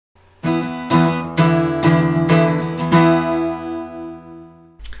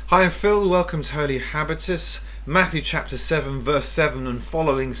Hi, I'm Phil. Welcome to Holy Habitus. Matthew chapter 7 verse 7 and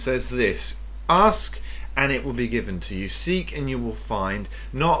following says this: Ask and it will be given to you. Seek and you will find.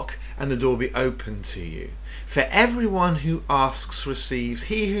 Knock and the door will be opened to you. For everyone who asks receives,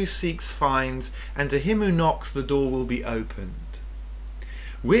 he who seeks finds, and to him who knocks the door will be opened.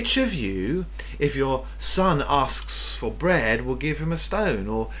 Which of you, if your son asks for bread, will give him a stone?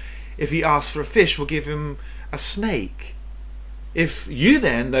 Or if he asks for a fish, will give him a snake? If you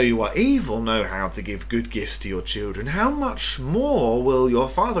then, though you are evil, know how to give good gifts to your children, how much more will your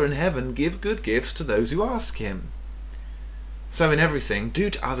Father in heaven give good gifts to those who ask him? So in everything, do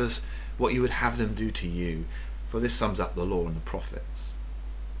to others what you would have them do to you, for this sums up the law and the prophets.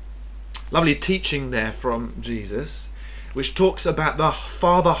 Lovely teaching there from Jesus, which talks about the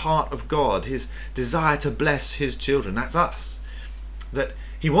Father heart of God, his desire to bless his children. That's us. That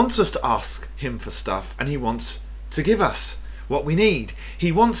he wants us to ask him for stuff, and he wants to give us what we need. He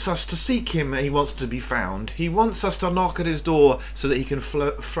wants us to seek him, he wants to be found. He wants us to knock at his door so that he can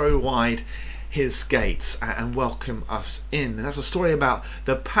throw wide his gates and welcome us in. And that's a story about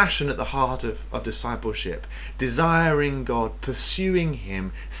the passion at the heart of discipleship. Desiring God, pursuing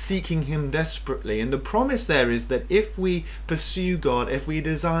him, seeking him desperately. And the promise there is that if we pursue God, if we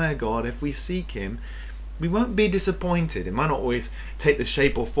desire God, if we seek him, we won't be disappointed. It might not always take the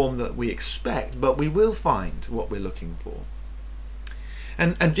shape or form that we expect, but we will find what we're looking for.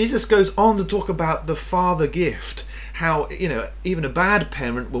 And Jesus goes on to talk about the father gift, how, even a bad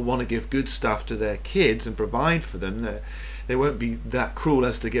parent will want to give good stuff to their kids and provide for them. They won't be that cruel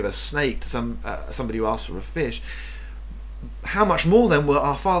as to give a snake to somebody who asks for a fish. How much more then will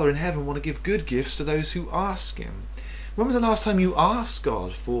our Father in heaven want to give good gifts to those who ask him? When was the last time you asked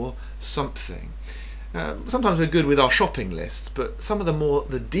God for something? Sometimes we're good with our shopping lists, but some of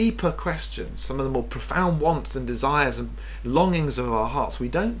the deeper questions, some of the more profound wants and desires and longings of our hearts, we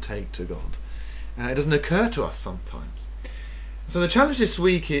don't take to God. It doesn't occur to us sometimes. So the challenge this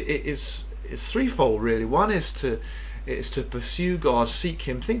week is threefold, really. One is to pursue God, seek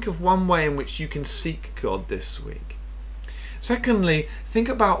him. Think of one way in which you can seek God this week. Secondly, think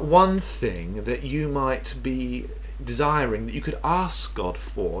about one thing that you might be desiring, that you could ask God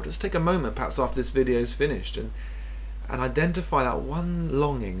for. Just take a moment, perhaps after this video is finished, and identify that one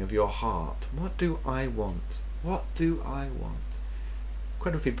longing of your heart. What do I want? What do I want?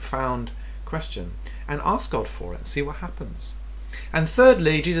 Incredibly profound question. And ask God for it and see what happens. And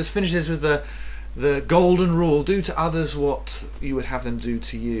thirdly, Jesus finishes with the golden rule: do to others what you would have them do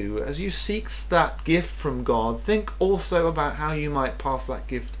to you. As you seek that gift from God, think also about how you might pass that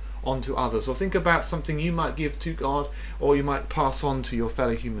gift on to others, or think about something you might give to God or you might pass on to your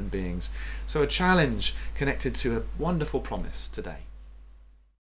fellow human beings. So a challenge connected to a wonderful promise today.